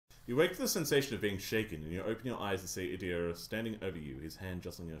You wake to the sensation of being shaken, and you open your eyes to see Idira standing over you, his hand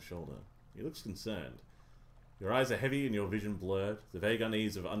jostling your shoulder. He looks concerned. Your eyes are heavy and your vision blurred, the vague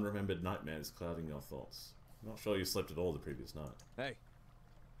unease of unremembered nightmares clouding your thoughts. I'm not sure you slept at all the previous night. Hey!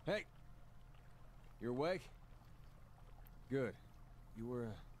 Hey! You awake? Good. You were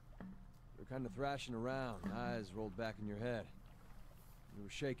kind of thrashing around, eyes rolled back in your head. You were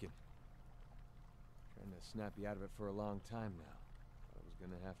shaking. Trying to snap you out of it for a long time now. I was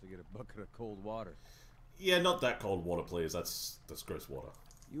gonna have to get a bucket of cold water. Yeah, not that cold water, please. That's gross water.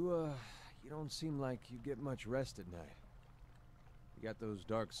 You don't seem like you get much rest at night. You got those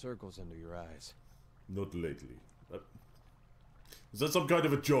dark circles under your eyes. Not lately. Is that some kind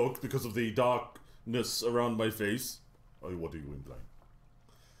of a joke because of the darkness around my face? Oh, what are you implying?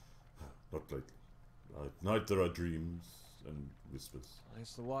 Not lately. At night there are dreams and whispers. Well,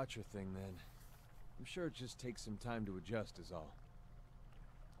 it's the Watcher thing, then. I'm sure it just takes some time to adjust is all.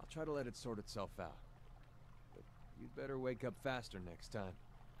 I'll try to let it sort itself out. But you'd better wake up faster next time.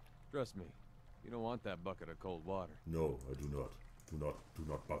 Trust me, you don't want that bucket of cold water. No, I do not. Do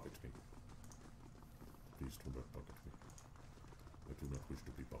not bucket me. Please do not bucket me. I do not wish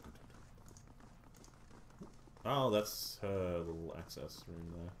to be bucketed. Oh, that's her little access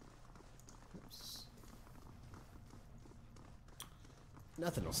room there. Oops.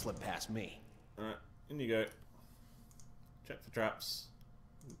 Nothing will slip past me. Alright, in you go. Check for traps.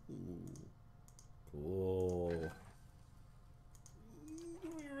 Ooh. Cool. Do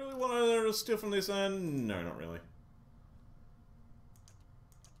we really want to steal from this end? No, not really.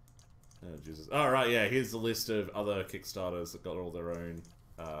 Oh, Jesus. Alright, yeah, here's the list of other Kickstarters that got all their own,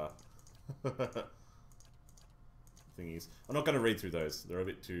 thingies. I'm not going to read through those. They're a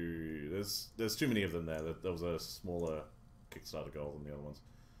bit too... There's too many of them there. There was a smaller Kickstarter goal than the other ones.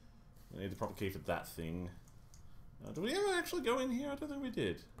 I need the proper key for that thing. Did we ever actually go in here? I don't think we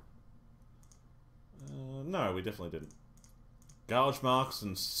did. No, we definitely didn't. Gouge marks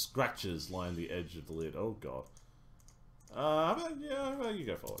and scratches line the edge of the lid. Oh, God. How about you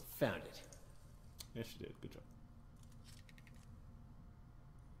go forward? Found it. Yes, you did. Good job.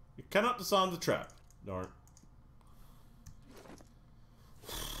 You cannot disarm the trap. Darn.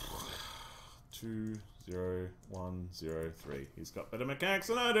 20103. He's got better mechanics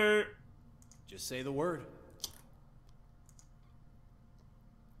than I do. Just say the word.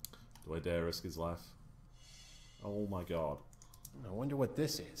 Do I dare risk his life? Oh my God. I wonder what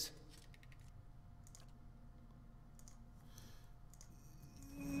this is.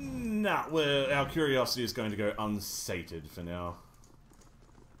 Nah, well, our curiosity is going to go unsated for now.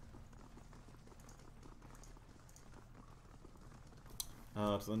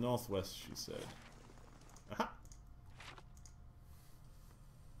 To the northwest, she said. Aha!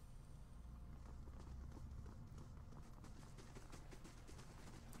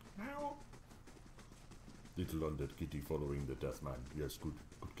 Ow! Little undead kitty following the death man. Yes, good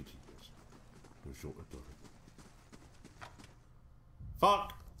kitty, yes. No short of it.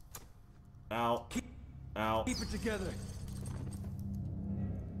 Fuck! Ow. Ow. Keep it together.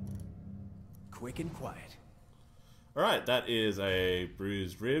 Quick and quiet. Alright, that is a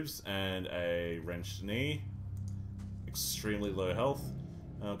bruised ribs and a wrenched knee. Extremely low health.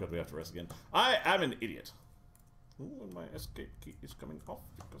 Oh god, we have to rest again. I am an idiot. Ooh, and my escape key is coming off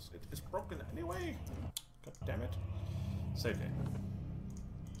because it is broken anyway. God damn it. Save game.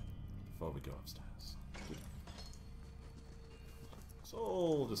 Before we go upstairs. So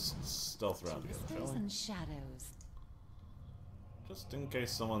we'll just stealth around together, shall we? And shadows. Just in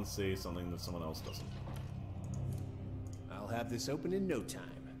case someone sees something that someone else doesn't. I'll have this open in no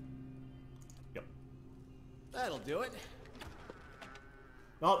time. Yep. That'll do it.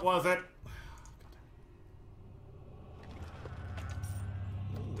 Not worth it.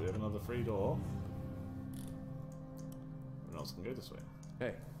 Ooh, we have another free door. Everyone else can go this way.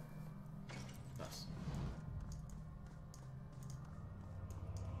 Hey. Nice.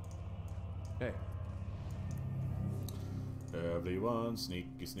 Hey. Everyone,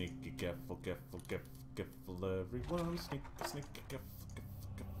 sneaky, sneaky, careful, careful, careful, careful, everyone, sneaky, sneaky, careful, careful,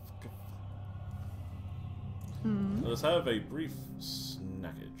 careful, careful. Let us have a brief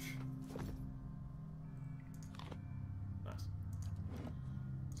snackage. Nice.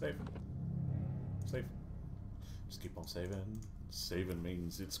 Save. Save. Just keep on saving. Saving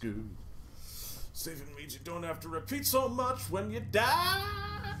means it's good. Saving means you don't have to repeat so much when you die.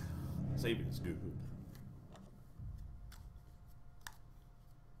 Saving is good.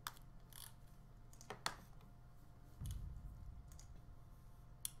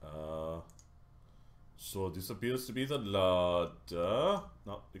 So this appears to be the larder.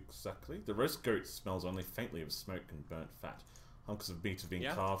 Not exactly. The roast goat smells only faintly of smoke and burnt fat. Hunks of meat have been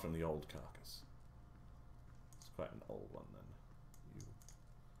carved from the old carcass. It's quite an old one then.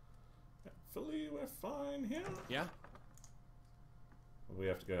 Hopefully we're fine here. Yeah? Or we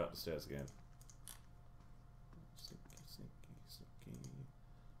have to go up the stairs again. Sneaky, sneaky, sneaky.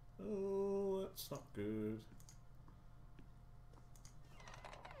 Oh, that's not good.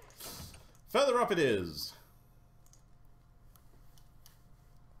 Further up it is.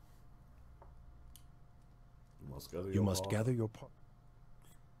 You must gather your part.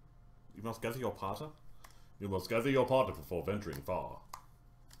 You must gather your parter? You must gather your parter before venturing far.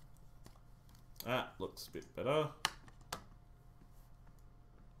 That looks a bit better.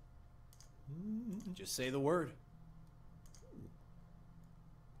 Just say the word.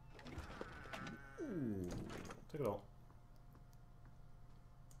 Ooh, take it all.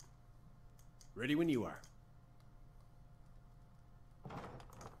 Ready when you are.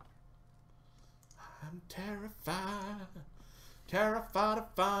 I'm terrified, terrified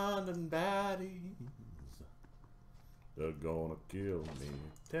of finding baddies. They're gonna kill me.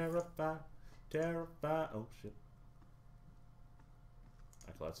 Terrified, terrified. Oh shit.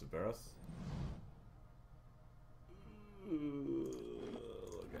 Acolytes of Bereth.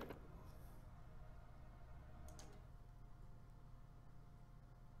 Okay.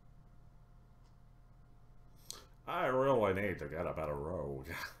 I really need to get a better road.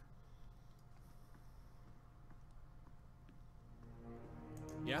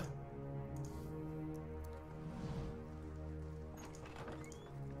 Yeah?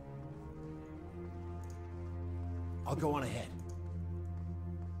 I'll go on ahead.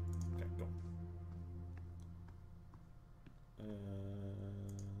 Okay, go.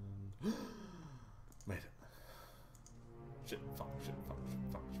 And... Made it. Shit, fuck, shit, fuck, shit,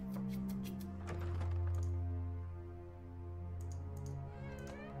 fuck, shit, fuck, shit, fuck, shit.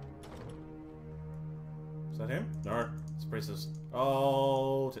 Is that him? No. It's priestess.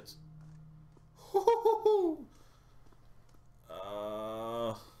 Oh, tits.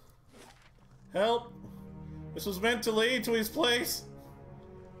 Help! This was meant to lead to his place.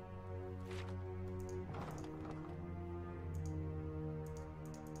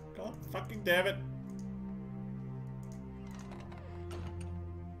 God fucking damn it.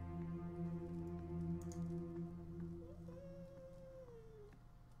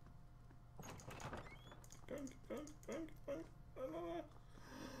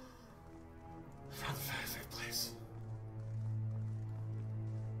 Found the safe place.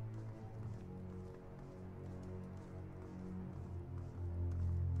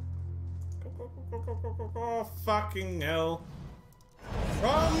 Go, fucking hell.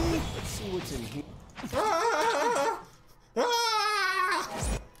 Run! Let's see what's in here. Ah! Ah!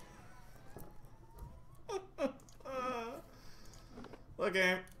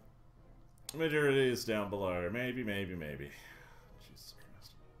 Okay. Majority is down below. Maybe. Jesus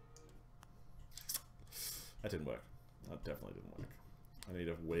Christ. That didn't work. That definitely didn't work. I need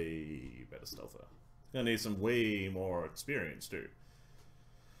a way better stealther. I need some way more experience too.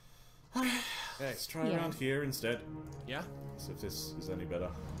 Okay, let's try around here instead. Yeah? See if this is any better.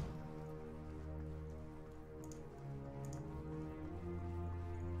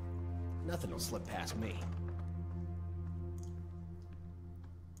 Nothing will slip past me.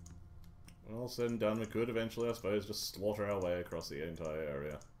 When all said and done, we could eventually, I suppose, just slaughter our way across the entire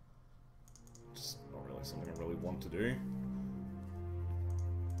area. Just not really something I really want to do.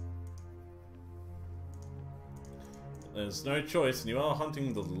 There's no choice, and you are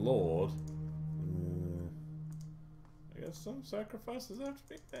hunting the Lord. I guess some sacrifices have to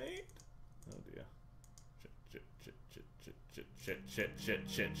be made. Oh dear.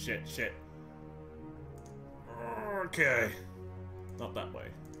 Shit. Okay. Not that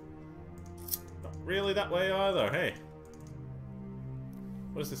way. Not really that way either, hey.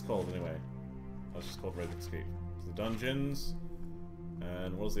 What is this called anyway? Oh, it's just called Redwood's Keep. It's the dungeons.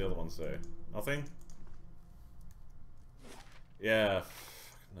 And what does the other one say? Nothing? Yeah,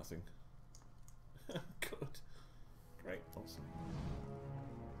 nothing. Good. Great, awesome.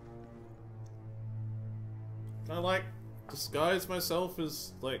 Can I, like, disguise myself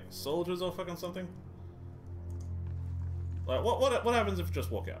as, like, soldiers or fucking something? Like, what happens if I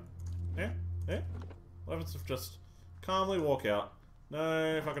just walk out? Yeah? Yeah? What happens if I just calmly walk out?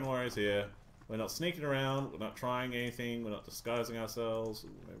 No fucking worries here. We're not sneaking around, we're not trying anything, we're not disguising ourselves.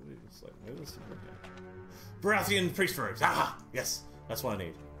 Ooh, maybe it's like, maybe there's something here. Baratheon priest robes! Ah! Yes! That's what I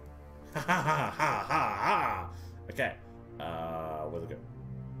need. Ha ha ha ha ha ha! Okay. Where'd it go?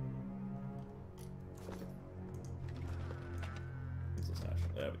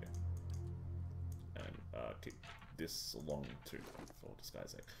 There we go. And keep this along too for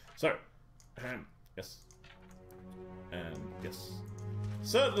disguising. So, yes. And Yes.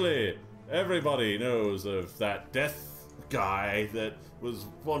 Certainly, everybody knows of that death guy that was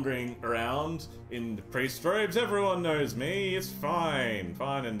wandering around in priest robes. Everyone knows me. It's fine.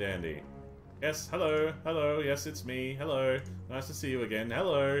 Fine and dandy. Yes, hello. Hello. Yes, it's me. Hello. Nice to see you again.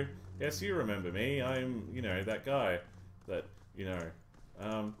 Hello. Yes, you remember me. I'm, you know, that guy that, you know.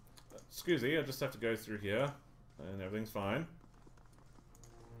 Excuse me, I just have to go through here. And everything's fine.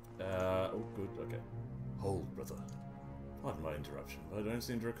 Oh, good. Okay. Hold, brother. Pardon my interruption, but I don't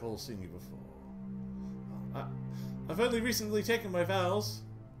seem to recall seeing you before. I've only recently taken my vows.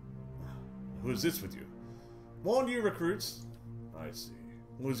 Who is this with you? More new recruits? I see.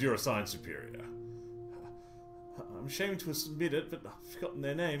 Who's your assigned superior? I'm ashamed to admit it, but I've forgotten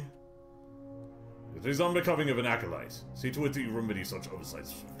their name. It is unbecoming of an acolyte. See to it that you remedy such oversights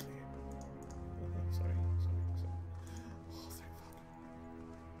swiftly. Sorry. Oh, thank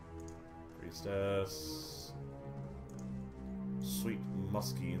fuck. Priestess. Sweet,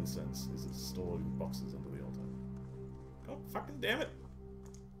 musky incense is stored in boxes under the altar. God fucking damn it!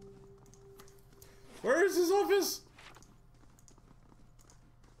 Where is his office?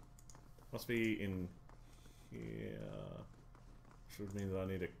 Must be in here. Should mean that I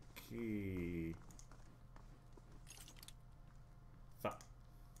need a key. Fuck.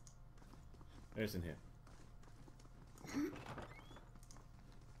 It's in here.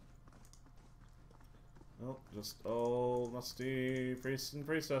 Oh, just old musty priests and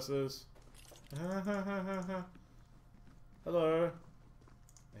priestesses. Hello.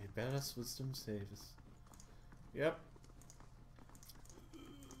 May Barris wisdom save us. Yep.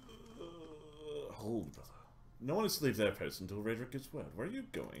 Hold, brother. No one is to leave their post until Redrick gives word. Where are you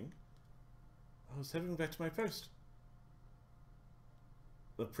going? I was heading back to my post.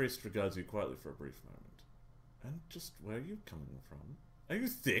 The priest regards you quietly for a brief moment. And just where are you coming from? Are you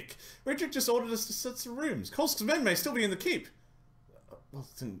thick? Redrick just ordered us to set some rooms. Kolsk's men may still be in the keep. Well,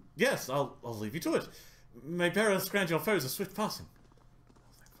 then, yes, I'll leave you to it. May Barris grant your foes a swift passing.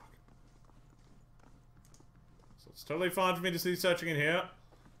 Oh, thank fuck. So it's totally fine for me to see searching in here.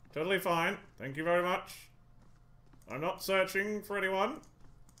 Totally fine. Thank you very much. I'm not searching for anyone.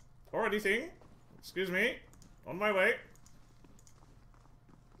 Or anything. Excuse me. On my way.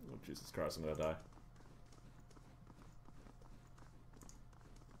 Oh, Jesus Christ, I'm gonna die.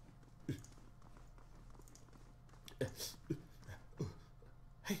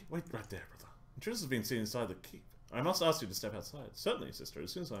 Hey, wait right there, brother. Intruders have been seen inside the keep. I must ask you to step outside. Certainly, sister,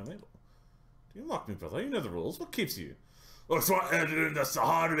 as soon as I am able. Do you mock me, brother? You know the rules. What keeps you? Looks what they're doing the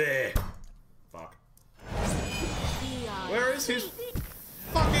hard way. Fuck. Where is his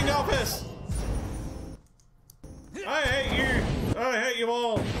fucking office? I hate you. I hate you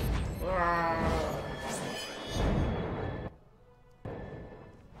all.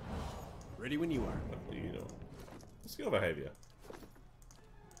 Ready when you are. What are you doing? What's your behavior?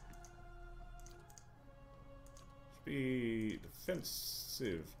 Should be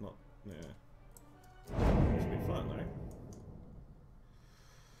defensive, not yeah. Should be fun,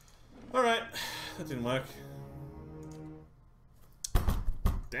 though. Alright, that didn't work.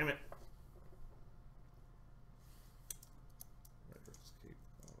 Damn it. Redrick's keep.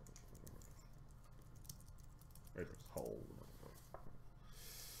 Redrick's hold.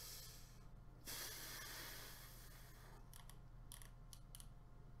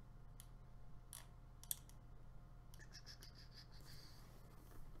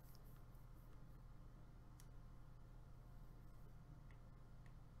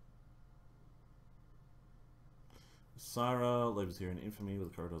 Syrah labors here in infamy with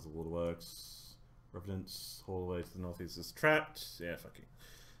the corridors of waterworks. Revenant's hallway to the northeast is trapped. Yeah, fuck you.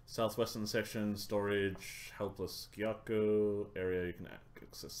 Southwestern section, storage, helpless Gyako. Area you can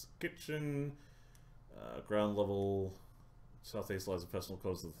access the kitchen. Ground level. Southeast lies the personal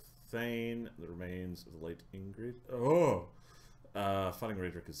quarters of Thane. The remains of the late Ingrid. Oh! Fighting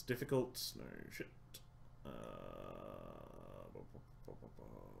Redrick is difficult. No shit.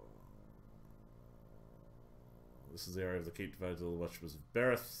 This is the area of the keep devoted to the worshippers of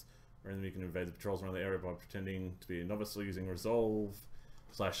Berith. Randomly you can invade the patrols around the area by pretending to be a novice or using Resolve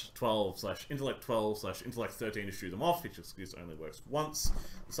 /12/Intellect 12/Intellect 13 to shoot them off. Each excuse only works once.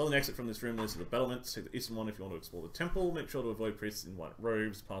 The southern exit from this room leads to the battlements. Take the eastern one if you want to explore the temple. Make sure to avoid priests in white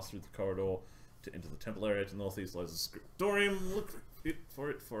robes. Pass through the corridor to enter the temple area. To the northeast lies a scriptorium. Look for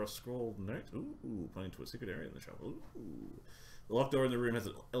it for a scrolled note. Ooh, pointing to a secret area in the chapel. Ooh. The locked door in the room has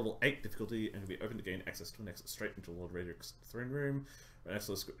a level 8 difficulty and can be opened to gain access to an exit straight into Lord Redrick's throne room. Right next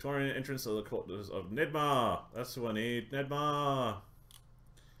to the scriptorium entrance to the quarters of Nedmar. That's who I need. Nedmar!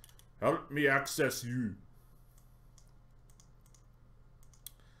 Help me access you.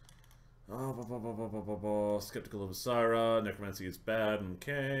 Skeptical of Osira. Necromancy is bad.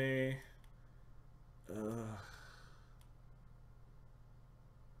 Okay.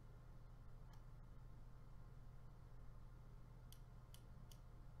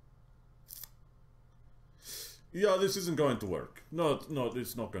 Yeah, this isn't going to work. No,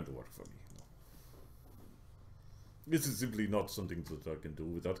 it's not going to work for me. No. This is simply not something that I can do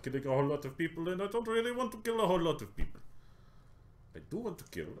without killing a whole lot of people, and I don't really want to kill a whole lot of people. I do want to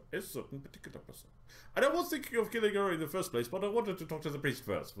kill a certain particular person. And I was thinking of killing her in the first place, but I wanted to talk to the priest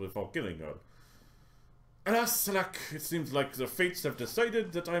first before killing her. Alas, alack, it seems like the fates have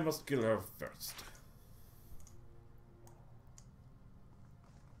decided that I must kill her first.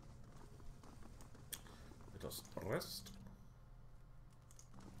 Let us rest.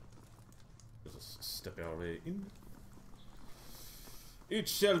 Let us step our way in. It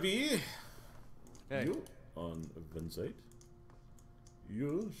shall be you on one side.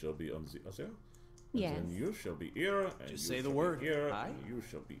 You shall be on the other. Yes. And then you shall be here. And Just you say the shall be word. Here, Aye. and you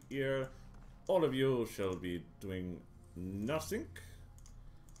shall be here. All of you shall be doing nothing.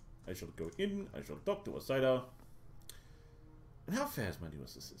 I shall go in. I shall talk to Osira. And how fares my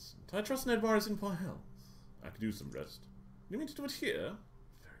newest assistant? I trust Nedmar is in poor health. I could use some rest. You mean to do it here?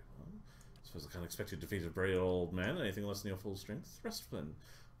 Very well. I suppose I can't expect you to defeat a very old man, anything less than your full strength. Rest, Flynn.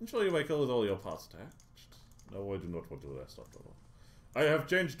 I'm sure you wake up with all your parts attached. No, I do not want to rest after all. I have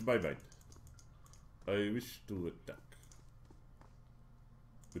changed my mind. I wish to attack.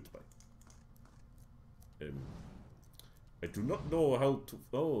 Goodbye. I do not know how to...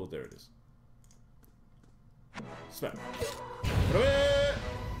 Oh, there it is. Smack. Run away!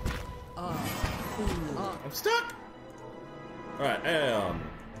 I'm stuck! Alright, and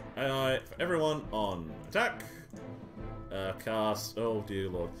for everyone on attack. Cast... Oh, dear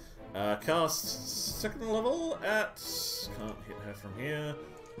lord. Cast second level at... Can't hit her from here.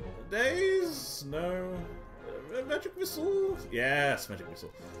 Days? No. Magic missile? Yes, magic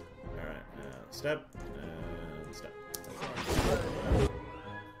missile. Alright, step, and step.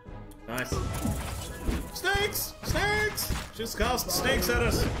 Nice. Snakes! Snakes! Just cast snakes at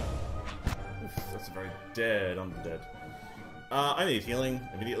us! Oof, that's very dead. I'm dead. I need healing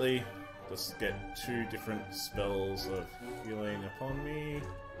immediately. Just get 2 different spells of healing upon me.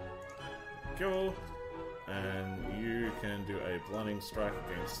 Cool. And you can do a blinding strike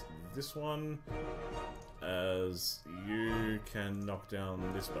against this one, as you can knock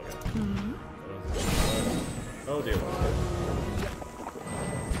down this bugger. Oh dear.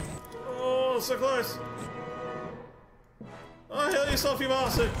 Oh, so close! Oh, heal yourself, you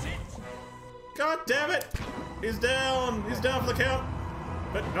bastard! God damn it! He's down! He's down for the count!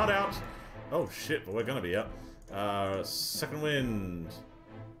 But not out. Oh shit, but we're gonna be out. Second wind.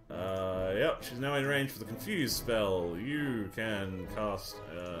 Yep, she's now in range for the confuse spell. You can cast,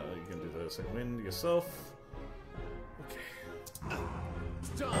 you can do the second wind yourself. Okay.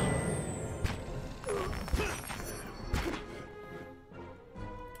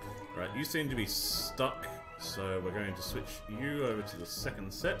 Right, you seem to be stuck, so we're going to switch you over to the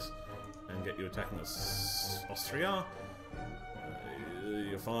second set and get you attacking Austria.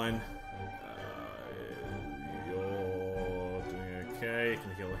 You're fine. You're doing okay. You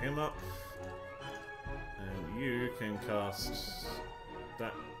can heal him up. And you can cast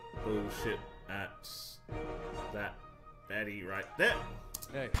that bullshit at that baddie right there.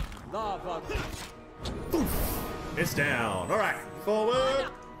 Hey, lava. It's down. Alright, forward.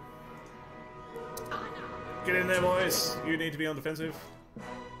 Get in there, boys. You need to be on defensive.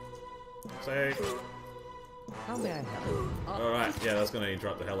 Say. How may I help? Alright, yeah, that's going to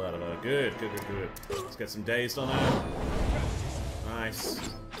interrupt the hell out of her. Good, good, good, good. Let's get some dazed on her. Nice.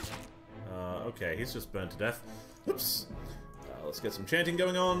 Okay, he's just burned to death. Oops. Let's get some chanting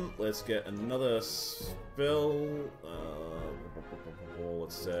going on. Let's get another spell.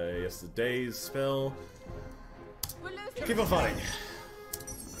 Let's say, yes, the daze spell. Keep on fighting.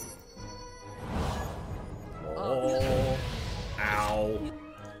 Oh. Ow.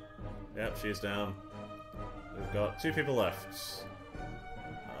 Yep, she's down. We've got 2 people left.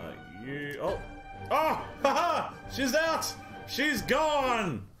 You... Oh! Oh! Haha! She's out! She's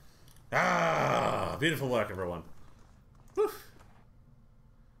gone! Ah! Beautiful work, everyone. Whew.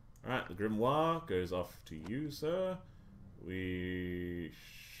 Alright, the Grimoire goes off to you, sir. We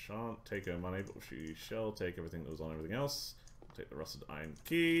shan't take her money, but she shall take everything that was on everything else. Take the rusted iron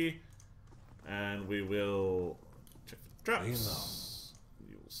key. And we will check for traps.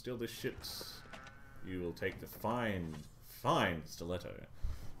 You will steal this shit. You will take the fine stiletto.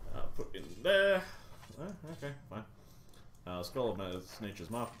 Put in there. Oh, okay, fine. Scroll of Nature's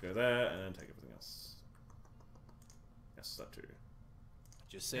Mark, go there, and take everything else. Yes, that too.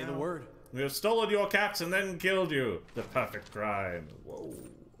 Just say the word. We have stolen your cats and then killed you. The perfect crime. Whoa.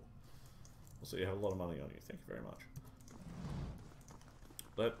 Also, you have a lot of money on you. Thank you very much.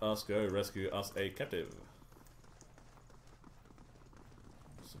 Let us go rescue us a captive.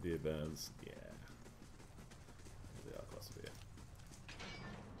 Severe burns. Yeah. They are quite severe.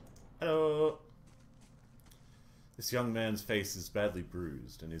 Hello. This young man's face is badly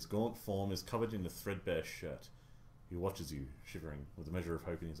bruised, and his gaunt form is covered in a threadbare shirt. He watches you, shivering, with a measure of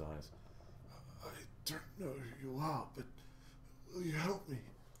hope in his eyes. I don't know who you are, but will you help me?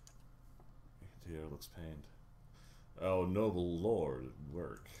 Theo looks pained. Our noble lord at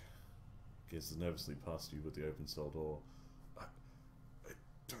work. Gazes nervously past you with the open cell door. I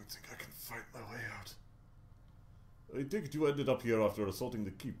don't think I can fight my way out. I take it you ended up here after assaulting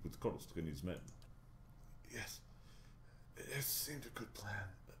the keep with Korsk and his men. Yes. It seemed a good plan.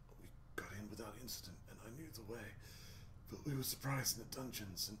 We got in without incident, and I knew the way. But we were surprised in the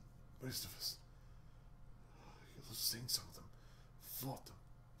dungeons, and most of us... You'll have seen some of them. Fought them.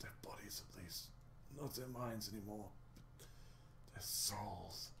 Their bodies, at least. Not their minds anymore, but their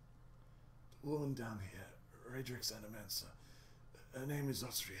souls. The woman down here, Radrix Animancer, her name is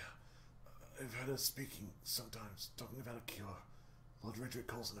Austria. I've heard her speaking sometimes, talking about a cure. Lord Redrick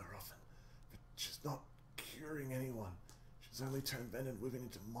calls on her often, but she's not curing anyone. She's only turned men and women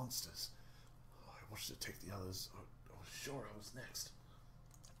into monsters. I watched her take the others. I was sure I was next.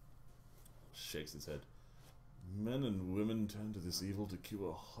 Shakes his head. Men and women turn to this evil to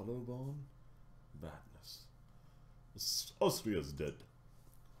cure Hollowbone? Madness. Austria's dead.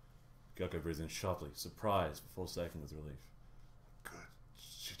 Gyakko breathes in sharply, surprised before saying with relief. Good.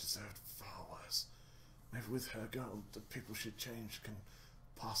 She deserved far worse. Maybe with her gone, the people she'd changed can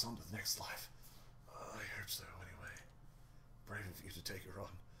pass on to the next life. I hope so, anyway. Brave of you to take her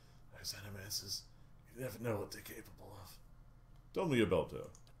on. Those Animancers, you never know what they're capable of. Tell me about her.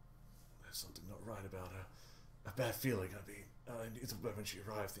 There's something not right about her. A bad feeling, I mean. I knew the moment she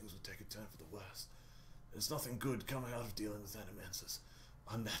arrived, things would take a turn for the worse. There's nothing good coming out of dealing with Animancers.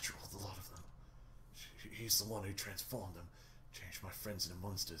 Unnatural, the lot of them. He's the one who transformed them, changed my friends into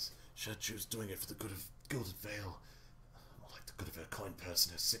monsters. She was doing it for the good of Gilded Vale. More like the good of her kind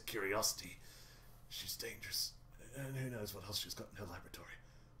person, her sick curiosity. She's dangerous, and who knows what else she's got in her laboratory.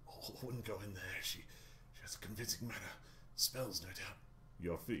 Oh, I wouldn't go in there. She has a convincing manner. Spells, no doubt.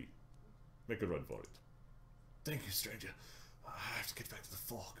 Your fee. Make a run for it. Thank you, stranger. I have to get back to the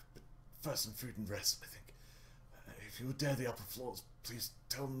Fork, but first some food and rest, I think. If you would dare the upper floors, please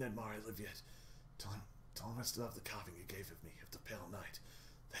tell Nedmar I live yet. Tell him I still have the carving he gave of me, of the Pale Knight.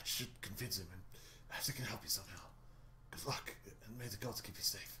 That should convince him, and perhaps I can help you somehow. Good luck, and may the gods keep you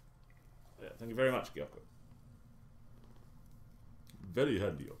safe. Yeah, thank you very much, Gyakko. Very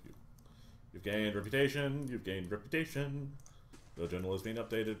handy of you. You've gained reputation, Your journal has been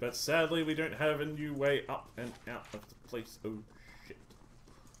updated, but sadly we don't have a new way up and out of the place. Oh, shit.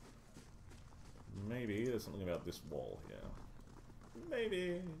 Maybe there's something about this wall here.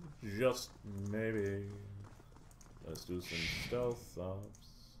 Maybe. Just maybe. Let's do some stealth ups.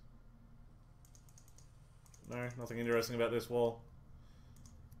 No, nothing interesting about this wall.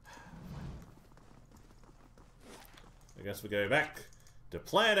 I guess we go back to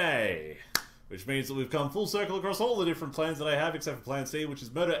Plan A, which means that we've come full circle across all the different plans that I have, except for Plan C, which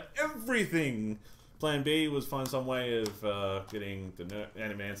is murder everything. Plan B was find some way of getting the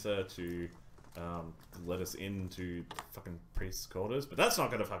Animancer to let us into fucking priest's quarters, but that's not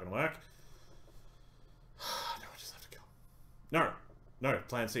gonna fucking work. No, I just have to kill No, him. no,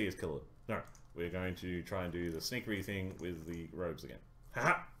 Plan C is kill it. No, we're going to try and do the sneakery thing with the robes again.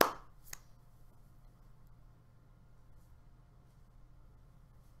 Haha.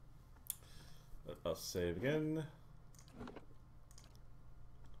 Let us save again.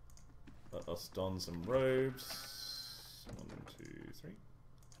 Let us don some robes. 1, 2, 3.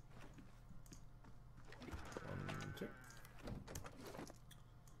 1, 2.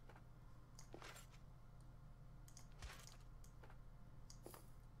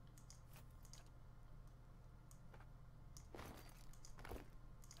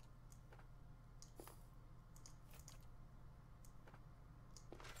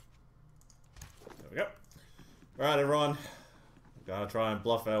 There we go. Alright, everyone. We're gonna try and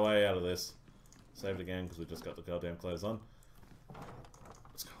bluff our way out of this. Save it again because we just got the goddamn clothes on.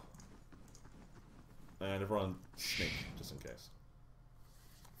 Let's go. And everyone sneak, just in case.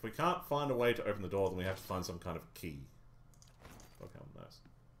 If we can't find a way to open the door, then we have to find some kind of key. Fuck, how nice.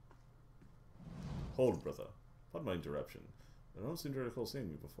 Hold, brother. Pardon my interruption. I don't seem to recall seeing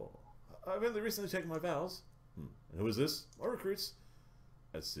you before. I've only recently taken my vows. And who is this? My recruits.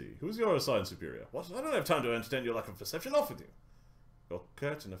 Let's see. Who's your assigned superior? What? I don't have time to entertain your lack of perception. Off with you. Your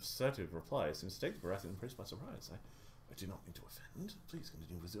curt and assertive reply seems to take the Baratheon Prince by surprise. I do not mean to offend. Please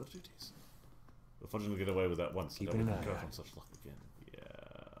continue with your duties. We're fortunate to get away with that once. Keeping I don't an want to eye go out. on such luck again. Yeah,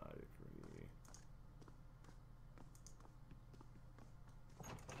 I agree.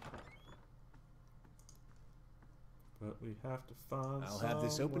 But we have to find I'll have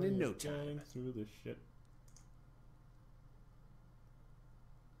this some open in way no of getting time. through this shit.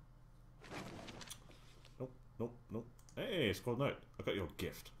 Nope, nope, nope. Hey, squad note. I got your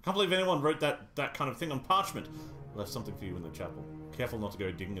gift. Can't believe anyone wrote that kind of thing on parchment. I left something for you in the chapel. Careful not to go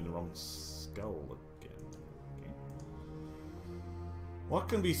digging in the wrong skull again. Okay. What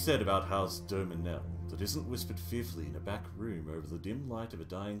can be said about House Dominel that isn't whispered fearfully in a back room over the dim light of a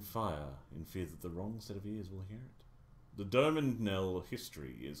dying fire, in fear that the wrong set of ears will hear it? The Dominel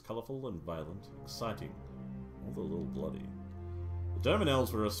history is colourful and violent, exciting, although a little bloody. The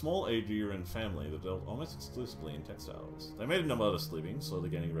Dominels were a small Aeduran family that dealt almost exclusively in textiles. They made a modest living, slowly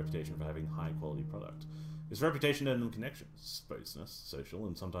gaining a reputation for having high-quality product. This reputation earned them connections, business, social,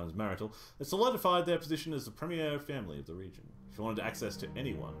 and sometimes marital, that solidified their position as the premier family of the region. If you wanted access to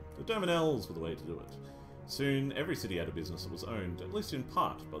anyone, the Dominels were the way to do it. Soon, every city had a business that was owned, at least in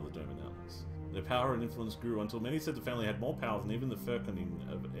part, by the Dominels. Their power and influence grew until many said the family had more power than even the Firkonin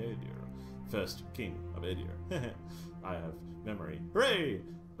of Aedir, first king of Aedir. I have memory. Hooray!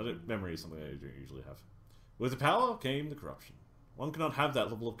 Memory is something I don't usually have. With the power came the corruption. One cannot have that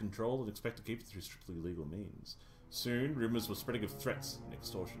level of control and expect to keep it through strictly legal means. Soon, rumours were spreading of threats and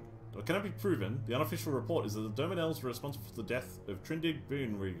extortion. Though it cannot be proven, the unofficial report is that the Dominels were responsible for the death of Trindig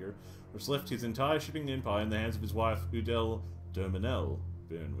Bernwiger, which left his entire shipping empire in the hands of his wife, Udel Dominel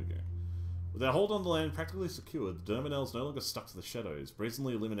Bernwiger. With their hold on the land practically secured, the Dominels no longer stuck to the shadows,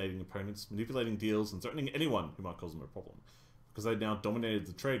 brazenly eliminating opponents, manipulating deals, and threatening anyone who might cause them a problem. Because they now dominated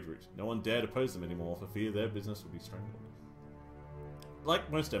the trade route, no one dared oppose them anymore for fear their business would be strangled.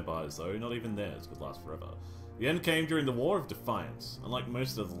 Like most empires, though, not even theirs could last forever. The end came during the War of Defiance. Unlike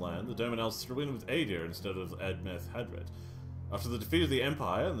most of the land, the Dominels threw in with Aedir instead of Admeth Hadred. After the defeat of the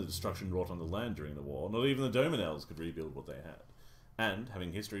Empire and the destruction wrought on the land during the war, not even the Dominels could rebuild what they had. And,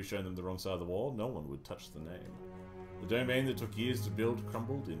 having history shown them the wrong side of the war, no one would touch the name. The domain that took years to build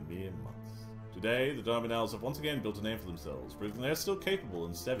crumbled in mere months. Today, the Dominels have once again built a name for themselves, proving they are still capable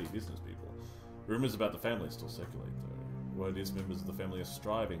and savvy business people. Rumours about the family still circulate, though. Word is members of the family are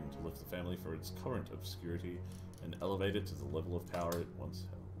striving to lift the family for its current obscurity and elevate it to the level of power it once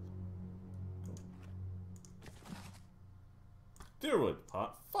held. Cool. Deerwood,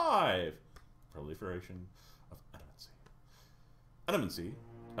 Part 5! Proliferation of Animancy. Animancy,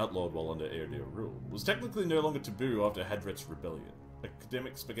 outlawed while under Aedir rule, was technically no longer taboo after Hadret's rebellion.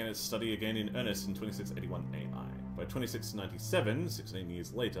 Academics began its study again in earnest in 2681 AI. By 2697, 16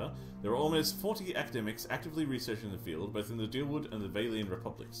 years later, there were almost 40 academics actively researching the field, both in the Deerwood and the Vailian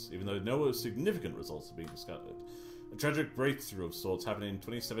republics, even though no significant results are being discovered. A tragic breakthrough of sorts happened in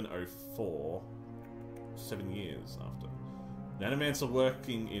 2704, 7 years after. An animancer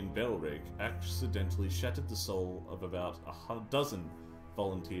working in Belric accidentally shattered the soul of about a dozen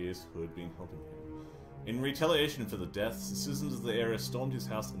volunteers who had been helping him. In retaliation for the deaths, the citizens of the area stormed his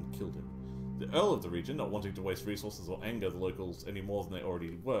house and killed him. The Earl of the region, not wanting to waste resources or anger the locals any more than they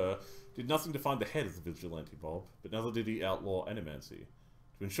already were, did nothing to find the head of the vigilante mob, but neither did he outlaw animancy.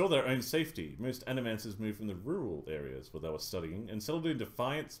 To ensure their own safety, most animancers moved from the rural areas where they were studying and settled in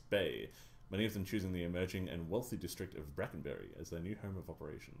Defiance Bay, many of them choosing the emerging and wealthy district of Brackenbury as their new home of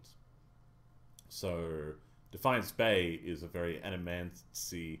operations. So, Defiance Bay is a very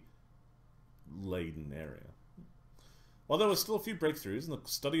animancy laden area. While there were still a few breakthroughs and the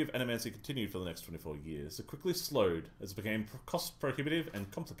study of animancy continued for the next 24 years, it quickly slowed as it became cost prohibitive and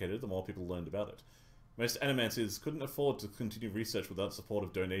complicated the more people learned about it. Most animancers couldn't afford to continue research without support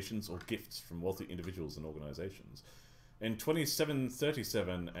of donations or gifts from wealthy individuals and organizations. In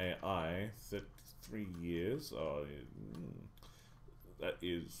 2737 AI, 33 years, that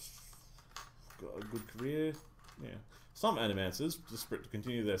is got a good career, yeah. Some animancers, desperate to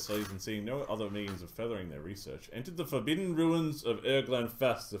continue their studies and seeing no other means of furthering their research, entered the forbidden ruins of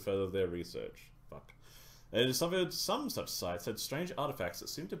Erglanfath to further their research. Fuck. They discovered some such sites had strange artifacts that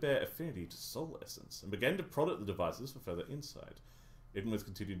seemed to bear affinity to soul essence, and began to prod at the devices for further insight. Even with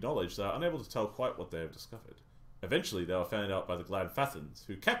continued knowledge, they are unable to tell quite what they have discovered. Eventually, they were found out by the Gladfathans,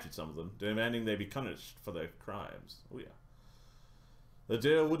 who captured some of them, demanding they be punished for their crimes. Oh yeah. The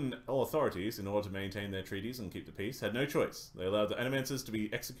Deerwooden authorities, in order to maintain their treaties and keep the peace, had no choice. They allowed the animancers to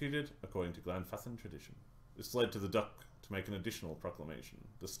be executed according to Gladfathan tradition. This led to the Duck to make an additional proclamation.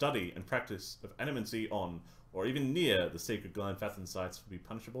 The study and practice of animancy on, or even near, the sacred Gladfathan sites would be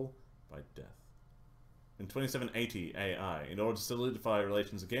punishable by death. in 2780 AI in order to solidify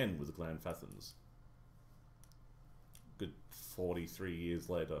relations again with the Glenfathans. Good 43 years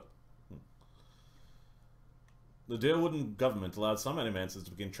later. The Deerwooden government allowed some Animancers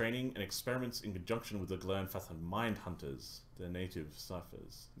to begin training and experiments in conjunction with the Glenfathan Mind Hunters, their native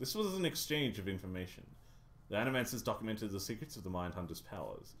ciphers. This was an exchange of information. The Animancers documented the secrets of the Mind Hunters'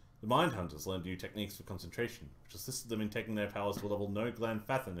 powers. The Mind Hunters learned new techniques for concentration, which assisted them in taking their powers to a level no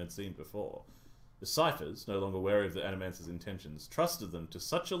Glenfathan had seen before. The ciphers, no longer wary of the Animancers' intentions, trusted them to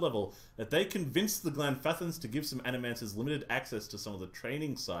such a level that they convinced the Glenfathans to give some Animancers limited access to some of the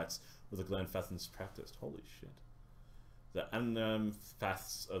training sites where the Glenfathans practiced. Holy shit. The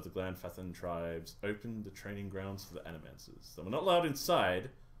Animaths of the Glenfathan tribes opened the training grounds for the Animancers. They were not allowed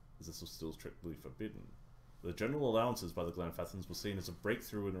inside, as this was still strictly forbidden. The general allowances by the Glenfathans were seen as a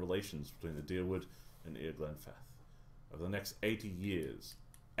breakthrough in relations between the Deerwood and Ir Glenfath. Over the next 8 years,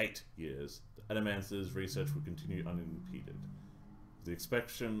 the Animancers' research would continue unimpeded. With the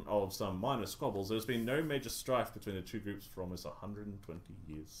exception of some minor squabbles, there has been no major strife between the two groups for almost 120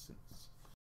 years since.